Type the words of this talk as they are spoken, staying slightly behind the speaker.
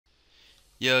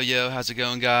Yo, how's it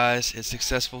going, guys? It's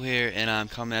Successful here, and I'm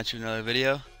coming at you with another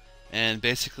video. And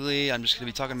basically, I'm just gonna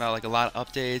be talking about like a lot of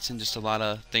updates and just a lot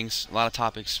of things, a lot of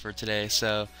topics for today.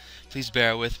 So please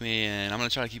bear with me, and I'm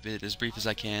gonna try to keep it as brief as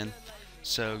I can.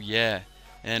 So yeah,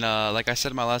 and like I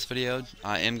said in my last video,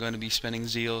 I am going to be spending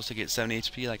zeals to get 70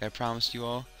 HP, like I promised you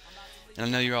all. And I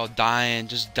know you're all dying,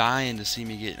 just dying to see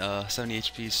me get 70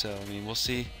 HP. So I mean, we'll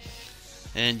see.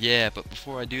 And yeah, but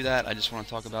before I do that, I just want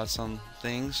to talk about some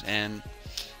things, and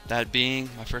that being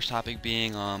my first topic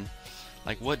being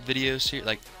like what video series,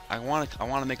 like I want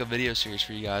to make a video series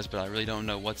for you guys, but I really don't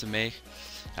know what to make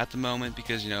at the moment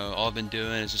because all I've been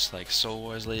doing is just like Soul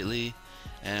Wars lately,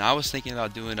 and I was thinking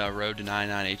about doing a Road to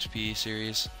 99 HP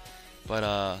series, but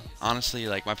honestly,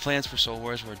 like my plans for Soul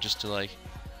Wars were just to like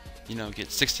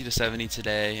get 60 to 70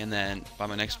 today, and then by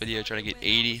my next video try to get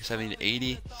 70 to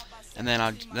 80, and then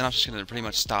I'm just gonna pretty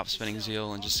much stop spending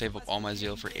zeal and just save up all my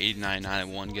zeal for 89.9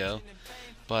 in one go.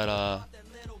 But I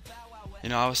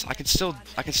could still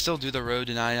do the Road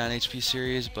to 99 HP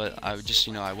series, but I would just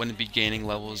I wouldn't be gaining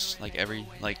levels like I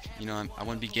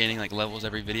wouldn't be gaining like levels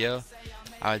every video.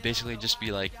 I would basically just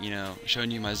be like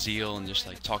showing you my zeal and just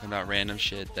like talking about random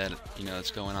shit that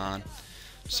that's going on.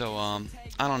 So I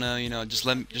don't know, just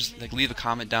like leave a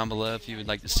comment down below if you would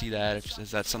like to see that, if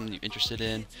that's something you're interested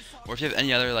in, or if you have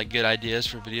any other like good ideas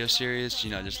for video series,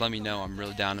 just let me know. I'm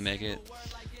really down to make it.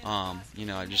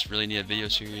 I just really need a video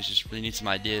series, just really need some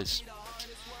ideas.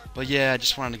 But yeah, I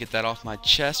just wanted to get that off my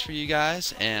chest for you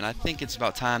guys, and I think it's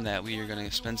about time that we are going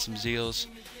to spend some zeals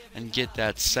and get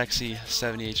that sexy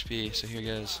 70 HP. So here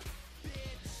goes.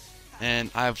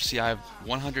 And I have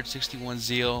 161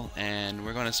 zeal, and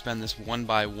we're going to spend this one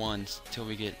by one till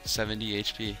we get 70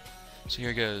 HP. So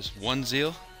here goes. 1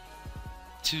 zeal,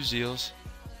 2 zeals,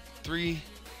 3,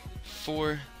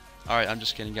 4. Alright, I'm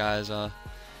just kidding, guys.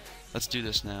 Let's do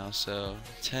this now. So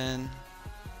 10,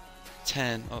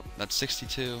 oh, that's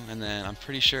 62, and then I'm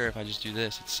pretty sure if I just do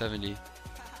this, it's 70.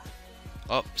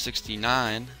 Oh,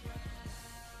 69,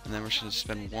 and then we're just gonna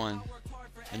spend 1,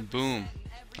 and boom,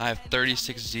 I have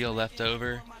 36 zeal left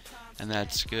over, and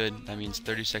that's good. That means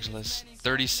 36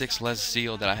 less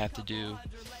zeal that I have to do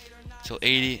till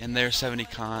 80, and there's 70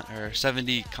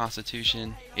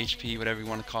 Constitution, HP, whatever you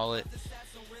want to call it.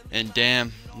 And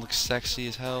damn, it looks sexy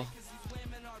as hell.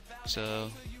 So,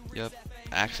 yep,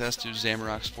 access to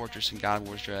Zamorak's Fortress and God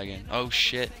War's Dragon. Oh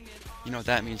shit, you know what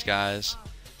that means, guys?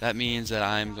 That means that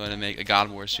I'm going to make a God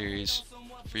War series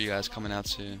for you guys coming out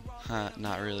soon.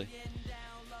 Not really.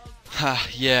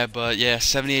 Yeah, but yeah,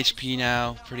 70 HP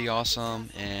now, pretty awesome.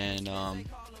 And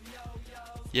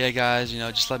yeah, guys,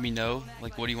 just let me know,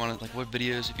 like, what do you want to, like, what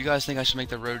videos, if you guys think I should make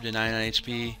the Road to 99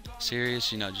 HP series,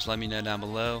 just let me know down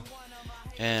below.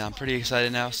 And I'm pretty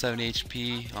excited now. 70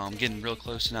 HP. I'm getting real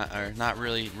close to not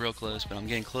really real close, but I'm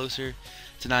getting closer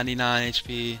to 99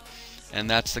 HP, and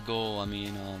that's the goal. I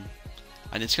mean,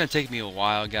 and it's gonna take me a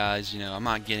while, guys. I'm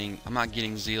not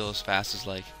getting zeal as fast as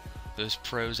like those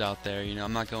pros out there.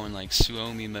 I'm not going like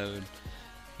Suomi mode.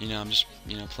 I'm just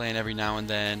playing every now and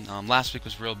then. Last week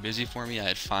was real busy for me. I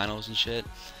had finals and shit,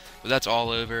 but that's all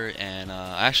over. And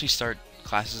I actually start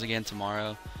classes again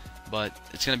tomorrow. But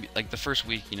it's gonna be like the first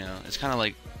week, it's kind of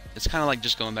like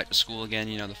just going back to school again.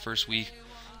 The first week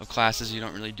of classes, you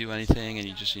don't really do anything, and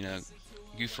you just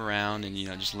goof around and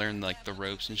just learn like the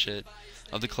ropes and shit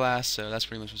of the class. So that's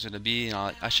pretty much what's gonna be.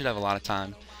 And I should have a lot of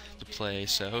time to play.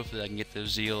 So hopefully I can get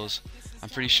those zeals. I'm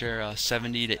pretty sure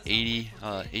 70 to 80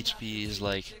 HP is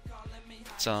like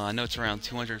I know it's around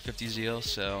 250 zeal.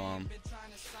 So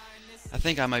I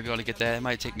think I might be able to get that. It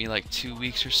might take me like 2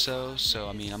 weeks or so. So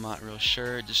I mean, I'm not real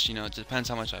sure. Just it depends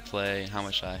how much I play and how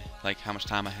much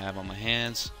time I have on my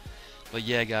hands. But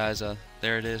yeah, guys,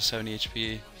 there it is, 70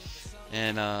 HP,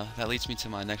 and that leads me to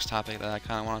my next topic that I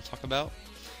kind of want to talk about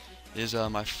is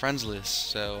my friends list.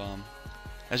 So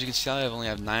as you can see, I only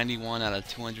have 91 out of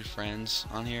 200 friends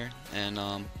on here, and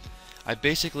I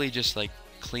basically just like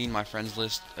cleaned my friends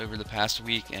list over the past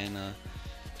week, and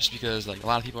just because like a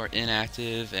lot of people are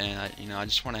inactive, and I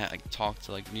just want to like talk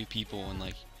to like new people, and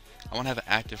like I want to have an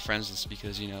active friends list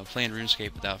because playing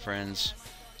RuneScape without friends,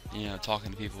 talking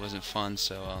to people isn't fun.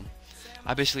 So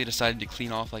I basically decided to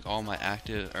clean off like all my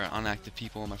active or inactive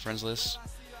people on my friends list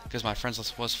because my friends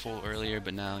list was full earlier,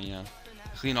 but now I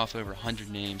clean off over 100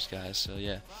 names, guys. So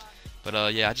yeah, but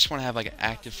yeah, I just want to have like an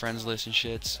active friends list and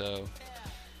shit. So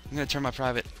I'm gonna turn my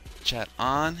private chat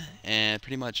on, and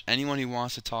pretty much anyone who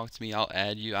wants to talk to me, I'll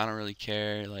add you. I don't really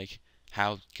care like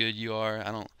how good you are.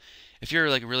 If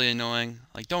you're like really annoying,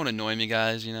 like don't annoy me,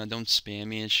 guys. Don't spam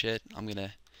me and shit. I'm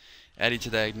gonna add you to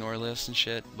that ignore list and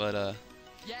shit. But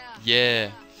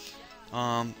yeah,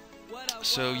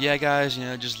 So yeah, guys, you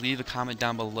know, just leave a comment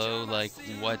down below, like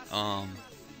what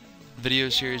video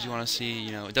series you want to see.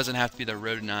 You know, it doesn't have to be the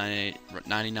Road to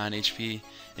 99 HP.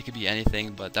 It could be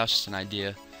anything, but that's just an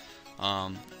idea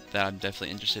that I'm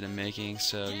definitely interested in making.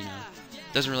 So you know,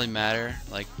 it doesn't really matter.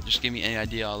 Like, just give me any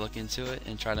idea, I'll look into it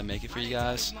and try to make it for you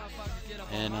guys.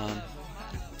 And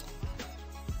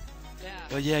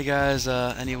but yeah, guys.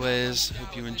 Anyways,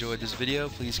 hope you enjoyed this video.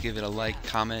 Please give it a like,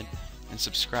 comment, and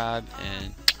subscribe.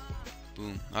 And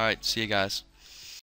boom. All right, see you guys.